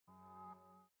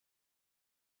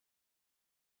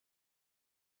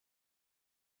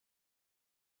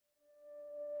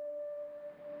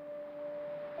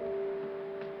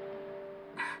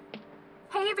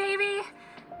Hey, baby.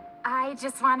 I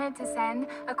just wanted to send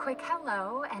a quick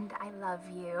hello and I love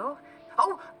you.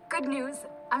 Oh, good news.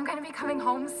 I'm gonna be coming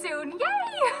home soon.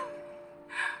 Yay!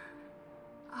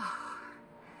 Oh,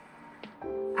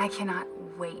 I cannot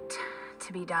wait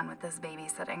to be done with this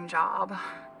babysitting job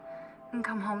and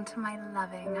come home to my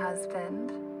loving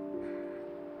husband.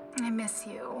 I miss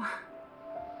you.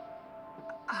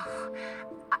 Oh,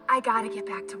 I gotta get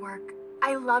back to work.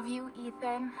 I love you,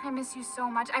 Ethan. I miss you so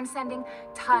much. I'm sending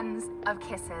tons of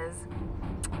kisses.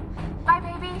 Bye,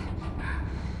 baby.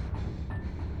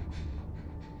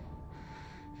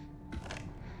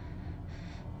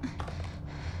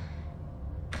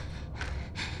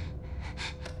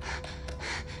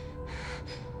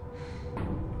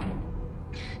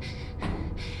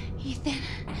 Ethan.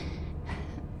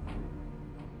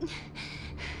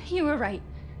 You were right.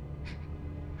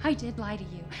 I did lie to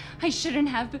you. I shouldn't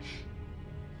have.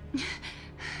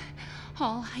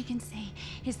 All I can say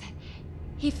is that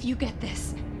if you get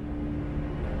this,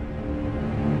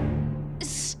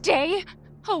 stay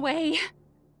away.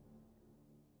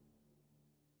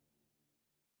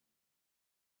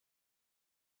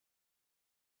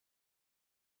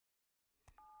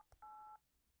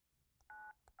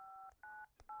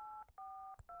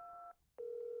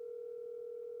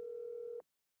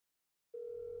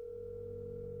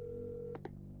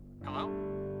 Hello?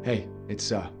 Hey,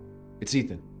 it's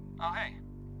Ethan. Oh, hey.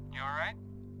 You alright?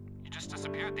 You just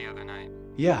disappeared the other night.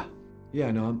 Yeah,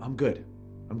 no, I'm good.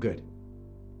 I'm good.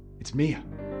 It's Mia.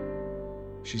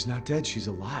 She's not dead, she's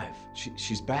alive.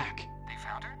 She's back. They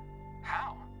found her?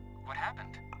 How? What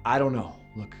happened? I don't know.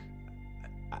 Look,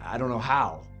 I don't know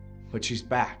how, but she's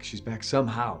back. She's back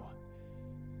somehow.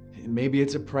 Maybe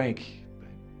it's a prank, but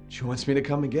she wants me to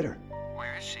come and get her.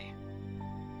 Where is she?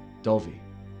 Dulvey,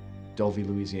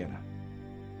 Louisiana.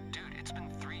 Dude, it's been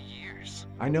 3 years.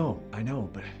 I know,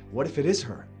 but what if it is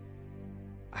her?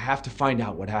 I have to find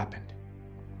out what happened.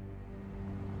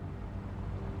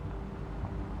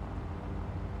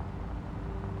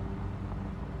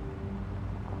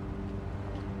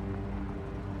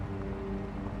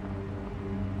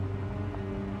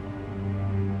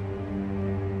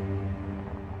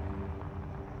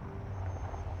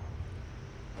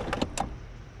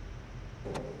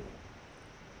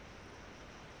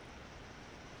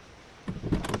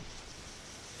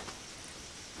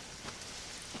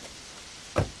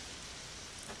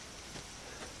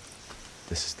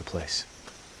 This is the place.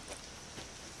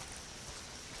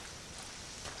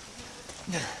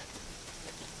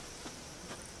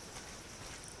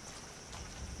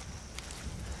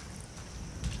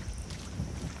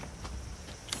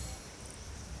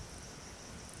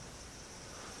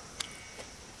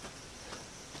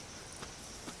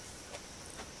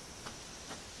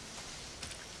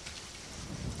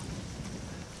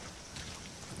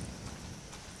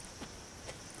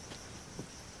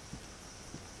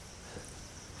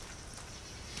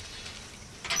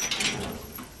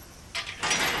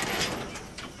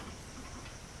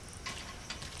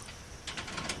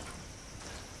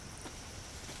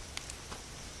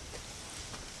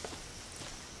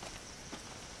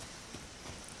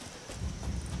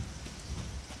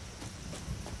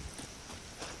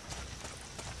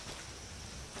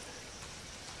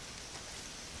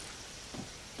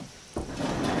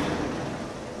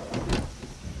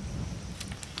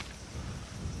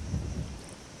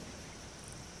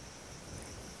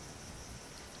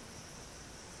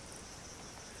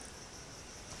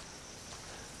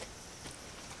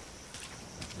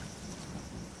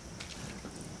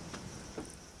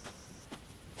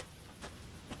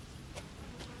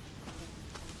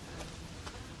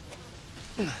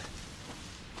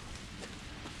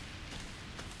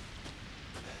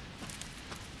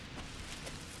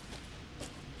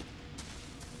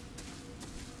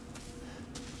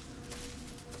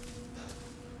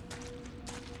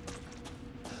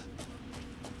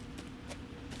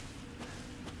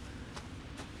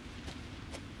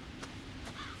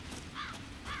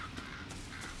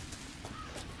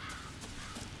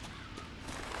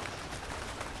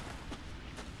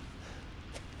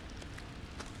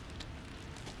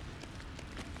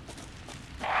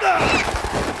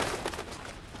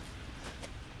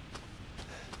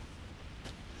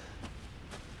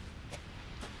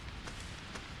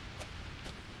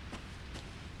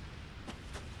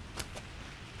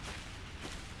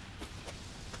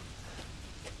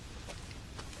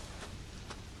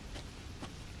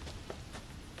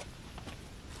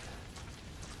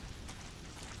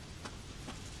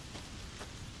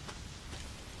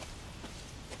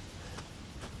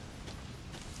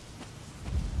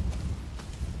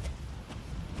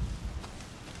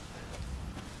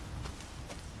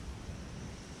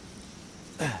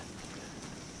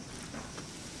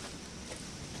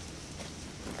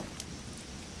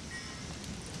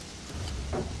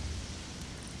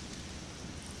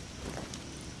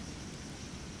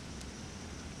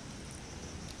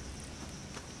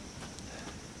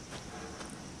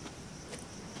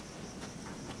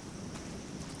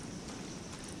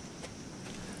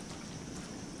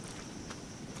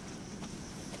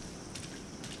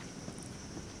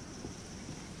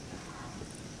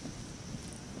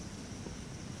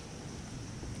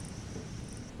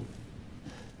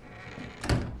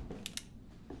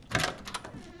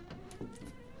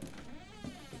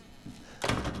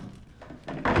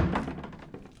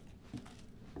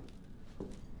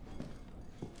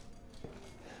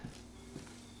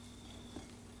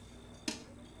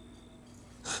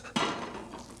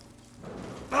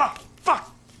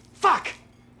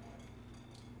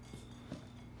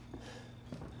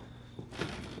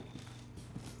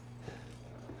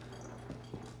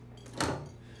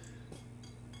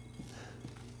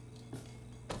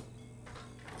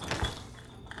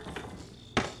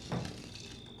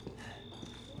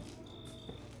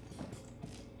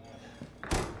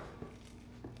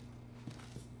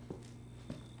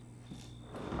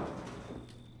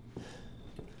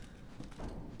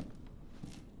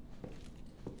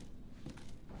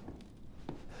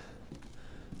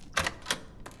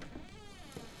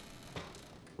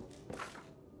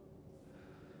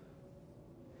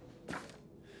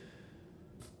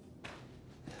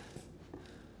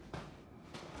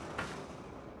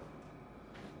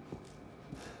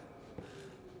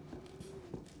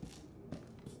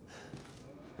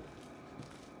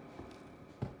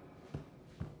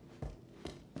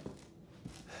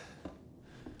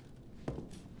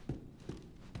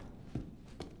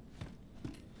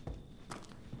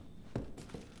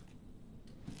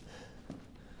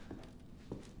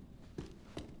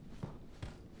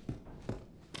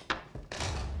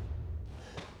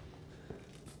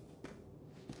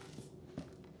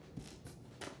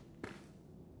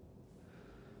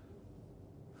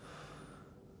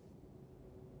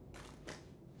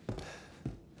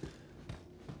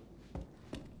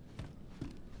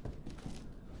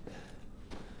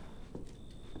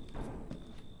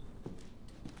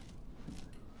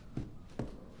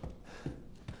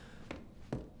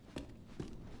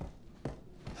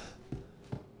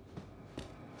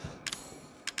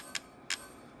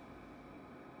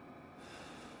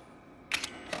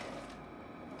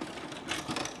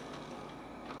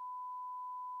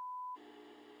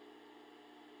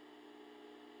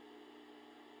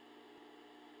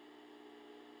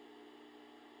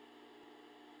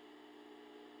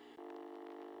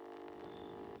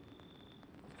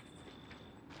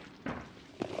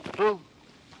 Who?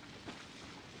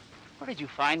 Where did you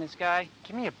find this guy?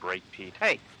 Give me a break, Pete.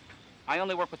 Hey, I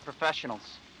only work with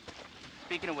professionals.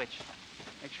 Speaking of which,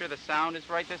 make sure the sound is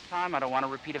right this time. I don't want a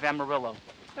repeat of Amarillo.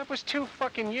 That was 2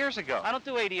 fucking years ago. I don't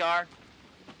do ADR.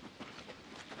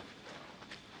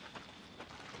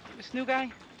 This new guy,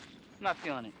 I'm not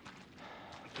feeling it.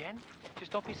 Again?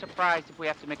 Just don't be surprised if we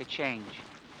have to make a change.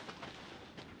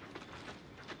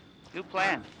 New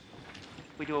plan.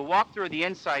 We do a walkthrough of the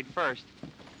inside first,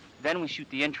 then we shoot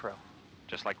the intro.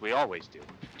 Just like we always do.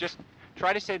 Just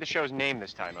try to say the show's name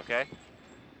this time, okay?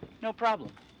 No problem.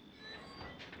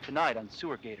 Tonight on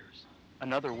Sewer Gators,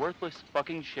 another worthless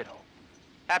fucking shithole.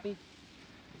 Happy?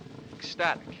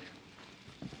 Ecstatic.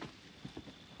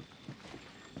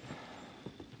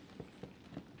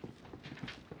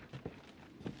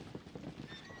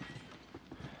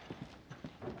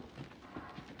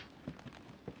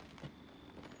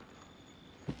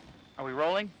 Are we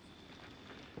rolling?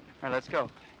 All right, let's go.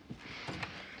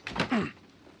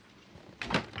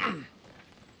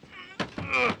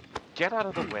 Get out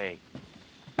of the way.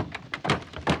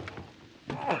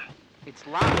 It's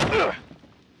loud.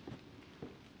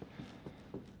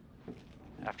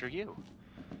 After you.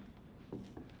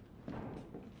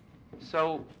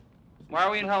 So, why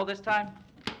are we in hell this time?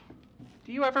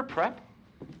 Do you ever prep?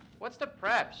 What's the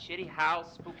prep? Shitty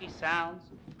house, spooky sounds?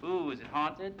 Ooh, is it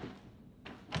haunted?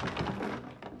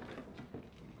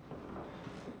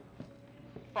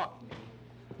 Fuck.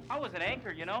 I was an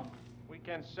anchor, you know?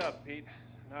 Weekend sub, Pete.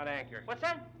 Not anchor. What's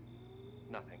that?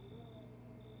 Nothing.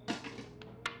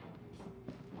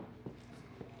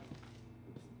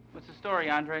 What's the story,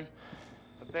 Andre?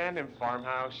 Abandoned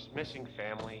farmhouse, missing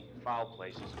family, foul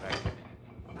play suspected.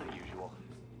 The usual.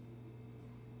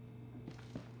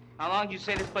 How long did you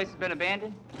say this place has been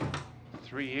abandoned?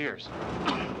 3 years.